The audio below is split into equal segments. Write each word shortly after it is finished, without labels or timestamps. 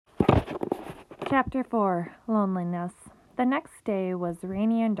Chapter 4 Loneliness. The next day was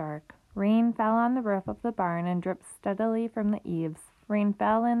rainy and dark. Rain fell on the roof of the barn and dripped steadily from the eaves. Rain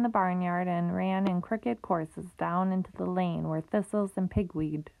fell in the barnyard and ran in crooked courses down into the lane where thistles and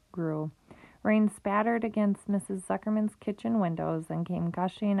pigweed grew. Rain spattered against Mrs. Zuckerman's kitchen windows and came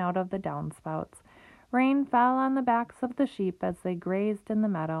gushing out of the downspouts. Rain fell on the backs of the sheep as they grazed in the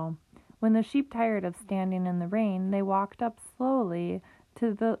meadow. When the sheep tired of standing in the rain, they walked slowly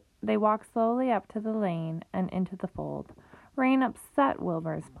up to the lane and into the fold. Rain upset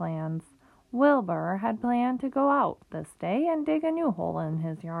Wilbur's plans. Wilbur had planned to go out this day and dig a new hole in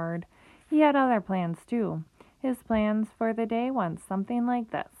his yard. He had other plans, too. His plans for the day went something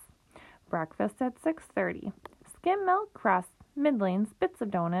like this. Breakfast at 6:30. Skim milk, crust, middlings, bits of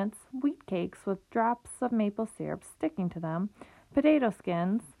donuts, wheat cakes with drops of maple syrup sticking to them, potato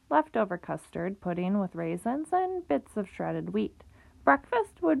skins, leftover custard, pudding with raisins, and bits of shredded wheat.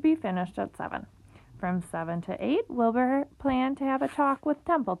 Breakfast would be finished at 7. From 7 to 8, Wilbur planned to have a talk with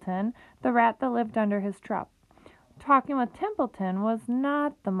Templeton, the rat that lived under his truck. Talking with Templeton was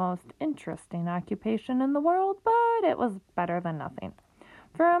not the most interesting occupation in the world, but it was better than nothing.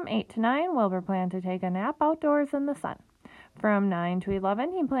 From 8 to 9, Wilbur planned to take a nap outdoors in the sun. From 9 to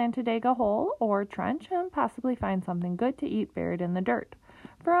 11, he planned to dig a hole or trench and possibly find something good to eat buried in the dirt.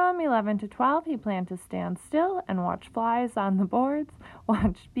 From 11 to 12, he planned to stand still and watch flies on the boards,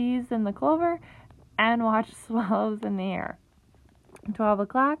 watch bees in the clover, and watch swallows in the air. 12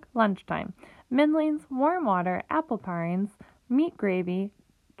 o'clock, lunchtime. Middlings, warm water, apple parings, meat gravy,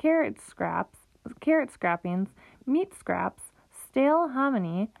 carrot scrappings, meat scraps, stale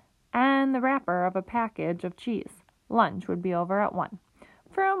hominy, and the wrapper of a package of cheese. Lunch would be over at 1.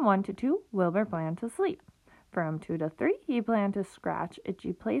 From 1 to 2, Wilbur planned to sleep. From 2 to 3, he planned to scratch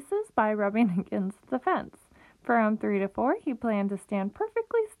itchy places by rubbing against the fence. From 3 to 4, he planned to stand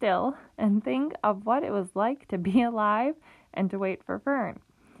perfectly still and think of what it was like to be alive and to wait for Fern.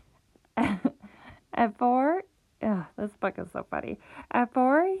 At 4, this book is so funny. At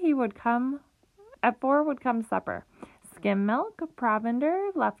 4 would come supper. Skim milk, provender,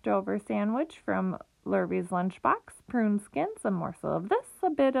 leftover sandwich from Lurvy's lunchbox, prune skins, a morsel of this,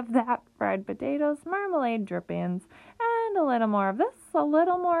 a bit of that, fried potatoes, marmalade drippings, and a little more of this, a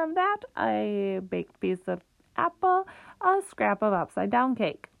little more of that, a baked piece of apple, a scrap of upside-down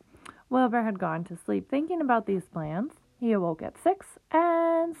cake. Wilbur had gone to sleep thinking about these plans. He awoke at 6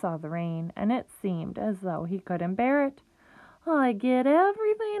 and saw the rain, and it seemed as though he couldn't bear it. I get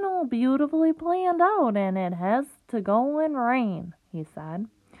everything all beautifully planned out, and it has to go and rain, he said.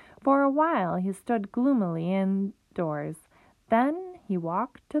 For a while he stood gloomily indoors. Then he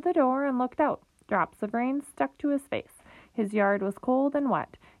walked to the door and looked out. Drops of rain stuck to his face. His yard was cold and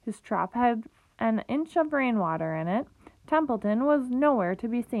wet. His trap had an inch of rainwater in it. Templeton was nowhere to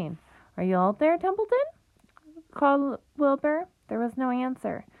be seen. "Are you out there, Templeton?" called Wilbur. There was no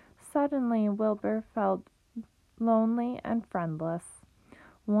answer. Suddenly Wilbur felt lonely and friendless.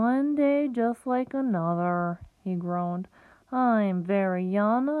 "One day just like another," he groaned. "I'm very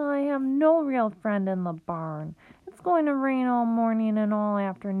young. I have no real friend in the barn. It's going to rain all morning and all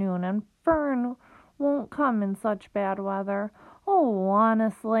afternoon, and Fern won't come in such bad weather. Oh,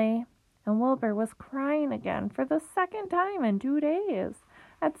 honestly." And Wilbur was crying again for the second time in 2 days.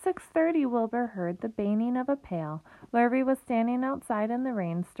 At 6:30, Wilbur heard the banging of a pail. Lurvy was standing outside in the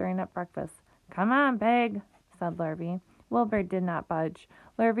rain, stirring up breakfast. "Come on, Peg," said Lurvy. Wilbur did not budge.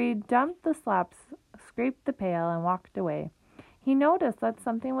 Lurvy dumped the slops, scraped the pail, and walked away. He noticed that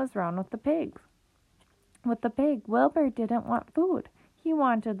something was wrong with the pig. Wilbur didn't want food. He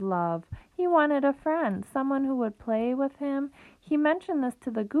wanted love. He wanted a friend, someone who would play with him. He mentioned this to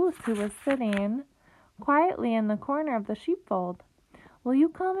the goose who was sitting quietly in the corner of the sheepfold. "Will you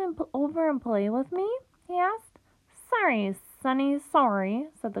come over and play with me?" he asked. "Sorry, Sonny, sorry,"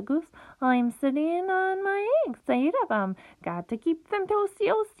 said the goose. "I'm sitting on my eggs, 8 of 'em. Got to keep them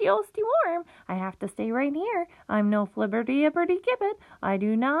toasty warm. I have to stay right here. I'm no flibberty-ibberty-gibbet. I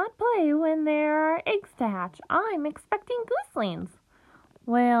do not play when there are eggs to hatch. I'm expecting gooselings."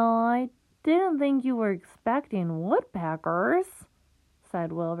 "Well, I didn't think you were expecting woodpeckers,"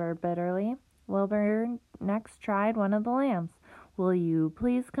 said Wilbur bitterly. Wilbur next tried one of the lambs. "Will you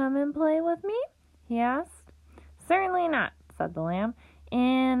please come and play with me?" he asked. "Certainly not," said the lamb.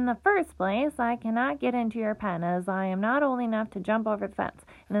 "In the first place, I cannot get into your pen, as I am not old enough to jump over the fence.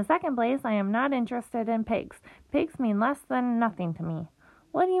 In the second place, I am not interested in pigs. Pigs mean less than nothing to me."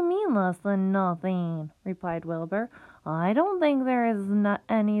 "What do you mean, less than nothing?" replied Wilbur. "I don't think there is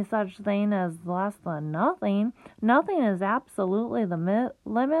any such thing as less than nothing. Nothing is absolutely the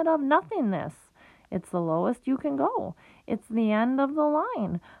limit of nothingness. It's the lowest you can go. It's the end of the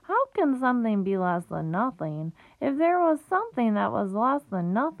line. How can something be less than nothing? If there was something that was less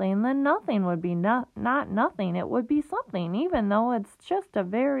than nothing, then nothing would be not nothing. It would be something, even though it's just a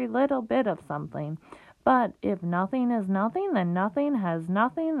very little bit of something. But if nothing is nothing, then nothing has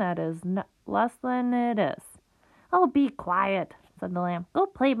nothing that is less than it is. Oh, be quiet, said the lamb. Go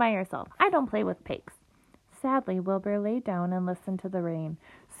play by yourself. I don't play with pigs. Sadly, Wilbur lay down and listened to the rain.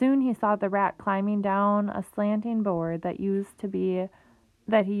 Soon he saw the rat climbing down a slanting board that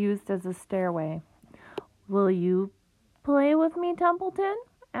he used as a stairway. Will you play with me, Templeton?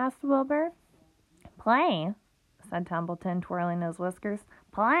 Asked Wilbur. Play? Said Templeton, twirling his whiskers.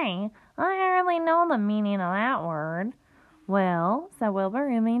 Play? I hardly know the meaning of that word. Well, said Wilbur,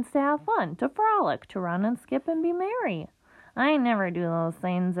 it means to have fun, to frolic, to run and skip and be merry. I never do those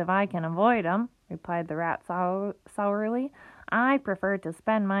things if I can avoid 'em, replied the rat sourly. I prefer to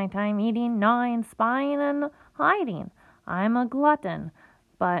spend my time eating, gnawing, spying, and hiding. I'm a glutton,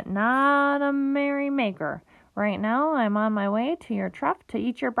 but not a merrymaker. Right now I'm on my way to your trough to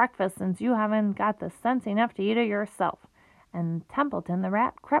eat your breakfast, since you haven't got the sense enough to eat it yourself. And Templeton the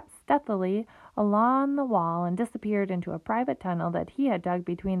rat crept stealthily along the wall and disappeared into a private tunnel that he had dug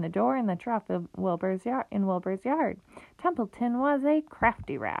between the door and the trough in Wilbur's yard. Templeton was a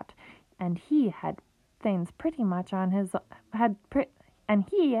crafty rat, and he had things pretty much his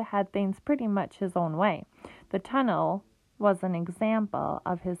own way. The tunnel was an example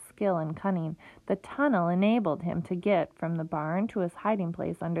of his skill and cunning. The tunnel enabled him to get from the barn to his hiding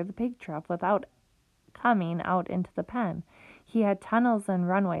place under the pig trough without coming out into the pen. He had tunnels and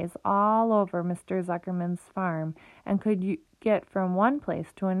runways all over Mr. Zuckerman's farm, and could get from one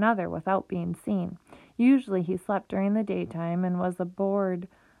place to another without being seen. Usually he slept during the daytime and was aboard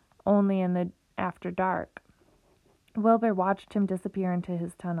only after dark. Wilbur watched him disappear into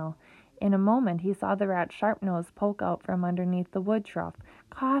his tunnel. In a moment he saw the rat's sharp nose poke out from underneath the wood trough.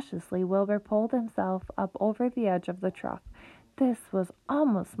 Cautiously Wilbur pulled himself up over the edge of the trough. This was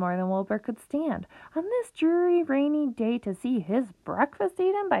almost more than Wilbur could stand. On this dreary, rainy day to see his breakfast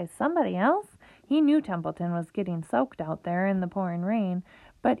eaten by somebody else? He knew Templeton was getting soaked out there in the pouring rain,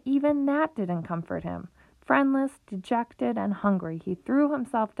 but even that didn't comfort him. Friendless, dejected, and hungry, he threw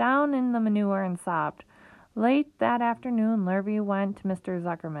himself down in the manure and sobbed. Late that afternoon, Lurvy went to Mr.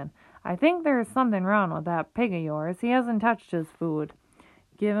 Zuckerman. I think there's something wrong with that pig of yours. He hasn't touched his food.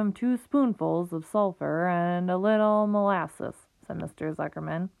 Give him 2 spoonfuls of sulphur and a little molasses, said Mr.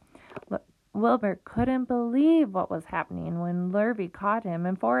 Zuckerman. Wilbur couldn't believe what was happening when Lurvy caught him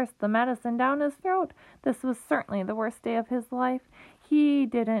and forced the medicine down his throat. This was certainly the worst day of his life. He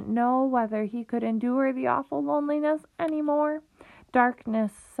didn't know whether he could endure the awful loneliness any more.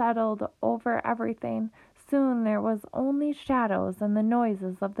 Darkness settled over everything. Soon there was only shadows and the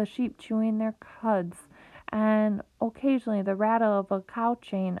noises of the sheep chewing their cuds, and occasionally the rattle of a cow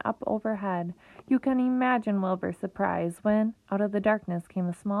chain up overhead. You can imagine Wilbur's surprise when, out of the darkness, came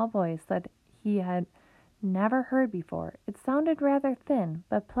a small voice that he had never heard before. It sounded rather thin,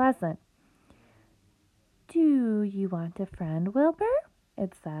 but pleasant. Do you want a friend, Wilbur?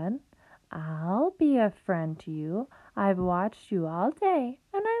 It said. I'll be a friend to you. I've watched you all day,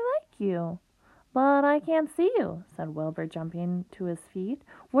 and I like you. But I can't see you, said Wilbur, jumping to his feet.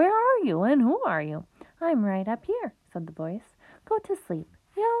 Where are you, and who are you? I'm right up here, said the voice. Go to sleep.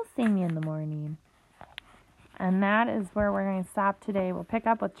 You'll see me in the morning. And that is where we're going to stop today. We'll pick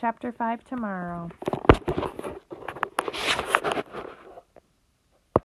up with Chapter 5 tomorrow.